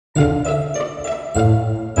Hey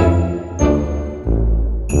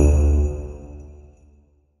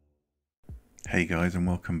guys, and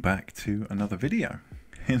welcome back to another video.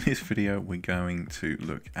 In this video we're going to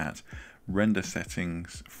look at render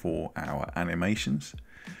settings for our animations.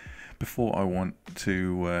 Before, I want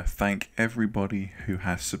to thank everybody who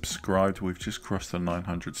has subscribed. We've just crossed the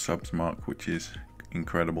 900 subs mark, which is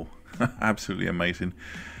incredible. Absolutely amazing.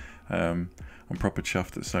 I'm proper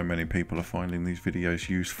chuffed that so many people are finding these videos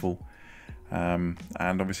useful. And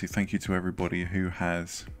obviously thank you to everybody who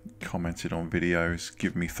has commented on videos,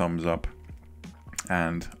 give me thumbs up.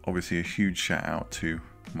 And obviously a huge shout out to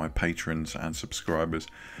my patrons and subscribers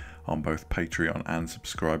on both Patreon and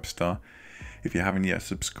Subscribestar. If you haven't yet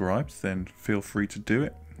subscribed, then feel free to do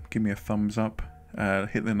it. Give me a thumbs up,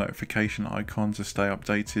 hit the notification icon to stay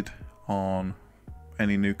updated on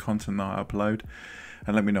any new content that I upload,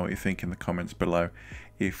 and let me know what you think in the comments below.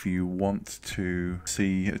 If you want to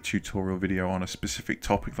see a tutorial video on a specific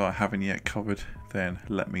topic that I haven't yet covered, then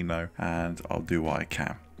let me know and I'll do what I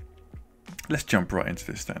can. Let's jump right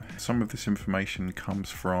into this then. Some of this information comes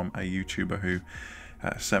from a YouTuber who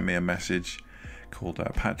sent me a message called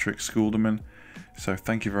Patrick Schoolderman. So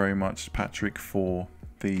thank you very much, Patrick, for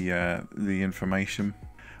the information.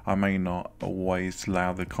 I may not always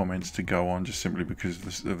allow the comments to go on just simply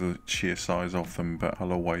because of the sheer size of them, but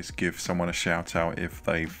I'll always give someone a shout out if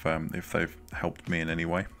they've helped me in any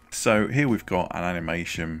way. So here we've got an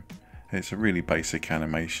animation. It's a really basic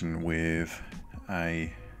animation with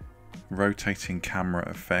a rotating camera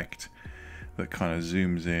effect that kind of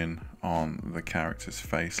zooms in on the character's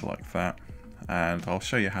face like that, and I'll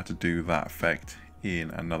show you how to do that effect in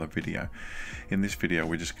another video. In this video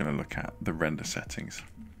we're just going to look at the render settings.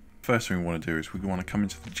 First thing we want to do is we want to come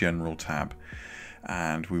into the general tab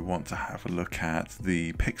and we want to have a look at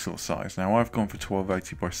the pixel size. Now I've gone for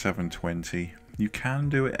 1280 by 720. You can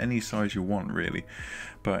do it any size you want really,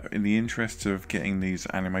 but in the interest of getting these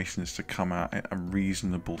animations to come out at a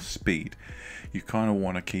reasonable speed, you kind of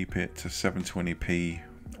want to keep it to 720p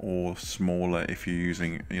or smaller if you're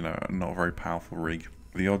using, you know, not a very powerful rig.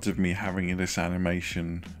 The odds of me having this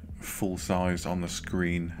animation full size on the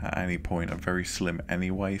screen at any point are very slim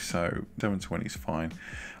anyway, so 720 is fine.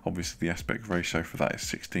 Obviously the aspect ratio for that is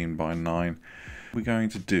 16 by 9. What we're going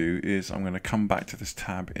to do is I'm going to come back to this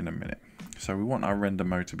tab in a minute. So we want our render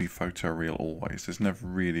mode to be photoreal always. There's never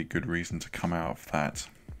really a good reason to come out of that.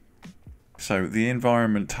 So the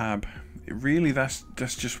environment tab, really that's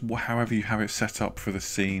just however you have it set up for the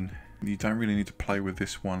scene. You don't really need to play with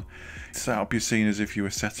this one. Set up your scene as if you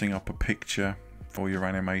were setting up a picture for your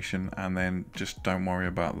animation, and then just don't worry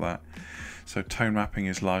about that. So tone mapping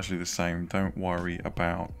is largely the same. Don't worry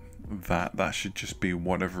about that. That should just be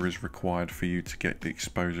whatever is required for you to get the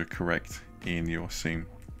exposure correct in your scene.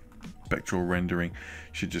 Spectral rendering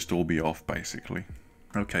should just all be off basically.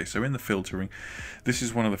 Okay, so in the filtering, this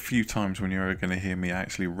is one of the few times when you're going to hear me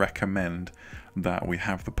actually recommend that we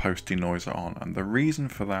have the post denoiser on, and the reason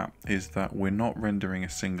for that is that we're not rendering a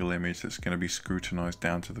single image that's going to be scrutinized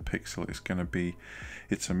down to the pixel.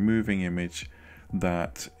 It's a moving image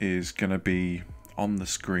that is going to be on the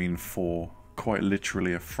screen for quite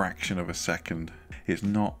literally a fraction of a second. It's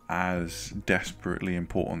not as desperately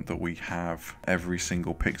important that we have every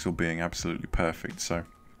single pixel being absolutely perfect. So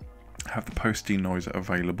have the post denoiser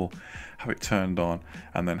available, have it turned on,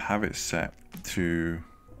 and then have it set to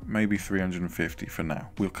maybe 350 for now.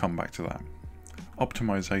 We'll come back to that.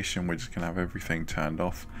 Optimization, we're just going to have everything turned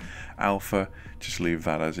off. Alpha, just leave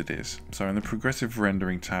that as it is. So in the progressive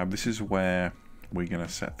rendering tab, this is where we're going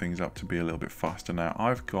to set things up to be a little bit faster. Now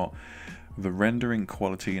I've got the rendering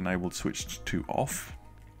quality enabled switched to off,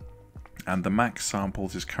 and the max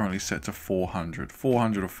samples is currently set to 400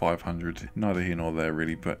 or 500, neither here nor there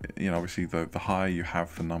really, but you know, obviously the higher you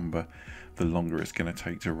have the number, the longer it's going to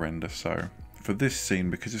take to render. So for this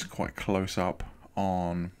scene, because it's quite close up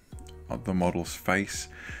on the model's face,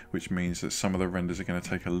 which means that some of the renders are going to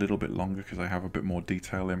take a little bit longer because I have a bit more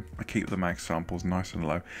detail in, I keep the max samples nice and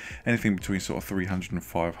low. Anything between sort of 300 and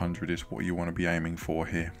 500 is what you want to be aiming for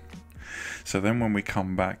here. So then when we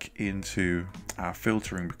come back into our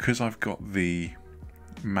filtering, because I've got the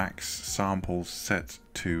max samples set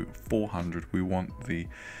to 400, we want the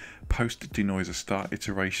post denoiser start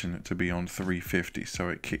iteration to be on 350, so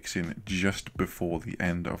it kicks in just before the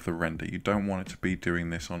end of the render. You don't want it to be doing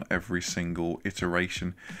this on every single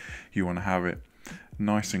iteration. You want to have it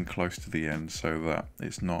nice and close to the end so that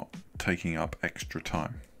it's not taking up extra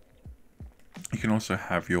time. You can also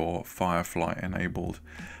have your Firefly enabled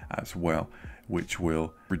as well, which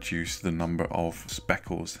will reduce the number of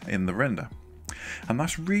speckles in the render. And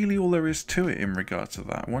that's really all there is to it in regards to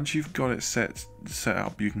that. Once you've got it set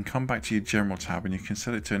up, you can come back to your general tab and you can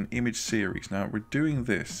set it to an image series. Now we're doing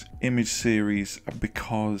this image series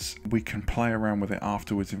because we can play around with it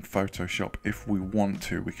afterwards in Photoshop if we want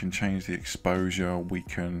to. We can change the exposure, we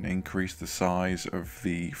can increase the size of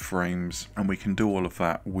the frames, and we can do all of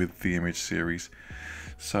that with the image series.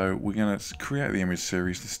 So we're going to create the image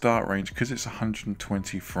series. The start range, because it's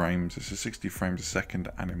 120 frames, it's a 60 frames a second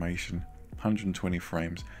animation, 120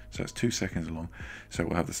 frames, so it's 2 seconds long. So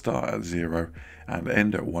we'll have the start at 0 and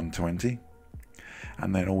end at 120.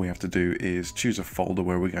 And then all we have to do is choose a folder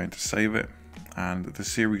where we're going to save it. And the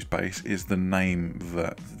series base is the name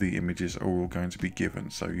that the images are all going to be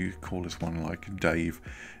given. So you call this one like Dave.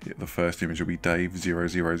 The first image will be Dave 000,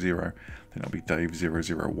 then it'll be Dave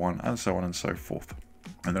 001, and so on and so forth.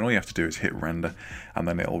 And then all you have to do is hit render, and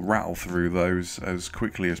then it'll rattle through those as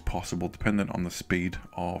quickly as possible, dependent on the speed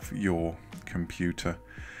of your computer.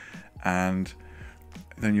 And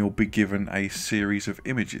then you'll be given a series of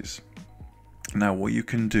images. Now what you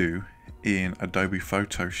can do in Adobe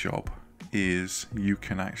Photoshop is you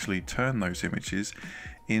can actually turn those images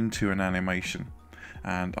into an animation,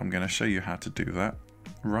 and I'm going to show you how to do that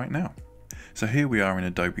right now. So here we are in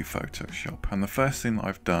Adobe Photoshop, and the first thing that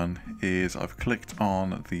I've done is I've clicked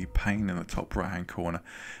on the pane in the top right hand corner,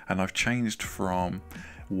 and I've changed from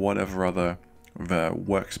whatever other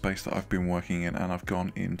workspace that I've been working in, and I've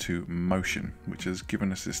gone into motion, which has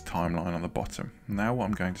given us this timeline on the bottom. Now what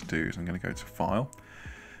I'm going to do is I'm going to go to File,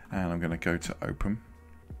 and I'm going to go to Open.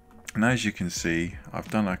 And as you can see, I've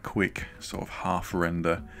done a quick sort of half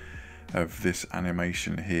render of this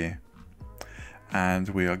animation here. And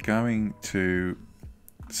we are going to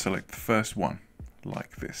select the first one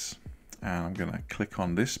like this, and I'm going to click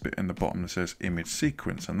on this bit in the bottom that says image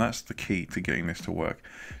sequence, and that's the key to getting this to work.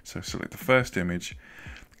 So select the first image,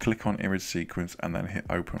 click on image sequence, and then hit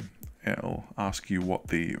open. It'll ask you what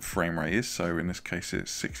the frame rate is, so in this case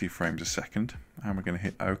it's 60 frames a second, and we're going to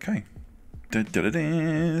hit OK.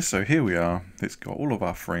 So here we are, it's got all of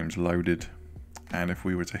our frames loaded, and if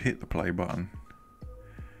we were to hit the play button,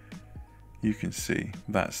 you can see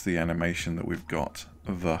that's the animation that we've got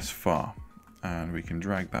thus far, and we can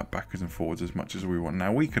drag that backwards and forwards as much as we want.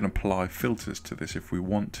 Now we can apply filters to this if we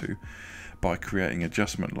want to by creating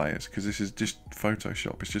adjustment layers, because this is just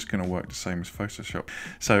Photoshop, it's just going to work the same as Photoshop.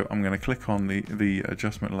 So I'm going to click on the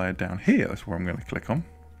adjustment layer down here, that's where I'm going to click on,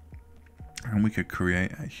 and we could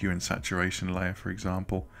create a hue and saturation layer, for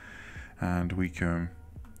example, and we can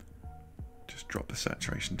just drop the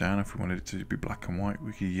saturation down. If we wanted it to be black and white,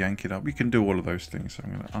 we could yank it up. We can do all of those things. So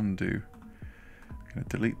I'm going to undo, I'm going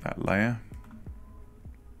to delete that layer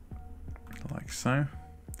like so,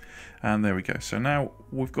 and there we go. So now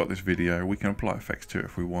we've got this video, we can apply effects to it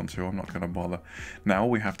if we want to. I'm not going to bother. Now all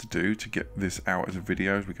we have to do to get this out as a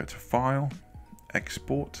video is we go to File,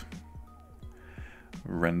 Export,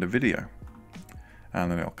 Render Video, and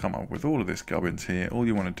then it'll come up with all of this gubbins here. All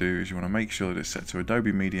you want to do is you want to make sure that it's set to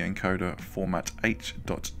Adobe Media Encoder format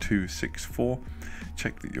H.264.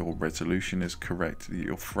 Check that your resolution is correct, that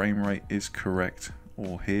your frame rate is correct,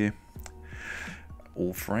 all here,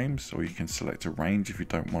 all frames, or you can select a range if you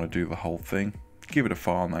don't want to do the whole thing. Give it a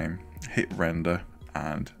file name, hit render,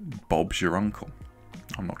 and Bob's your uncle.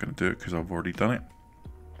 I'm not going to do it because I've already done it.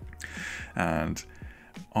 And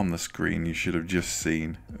on the screen you should have just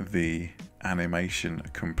seen the animation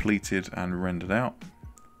completed and rendered out,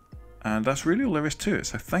 and that's really all there is to it.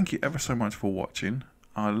 So thank you ever so much for watching.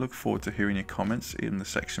 I look forward to hearing your comments in the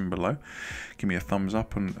section below. Give me a thumbs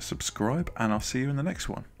up and subscribe, and I'll see you in the next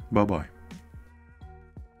one. Bye bye.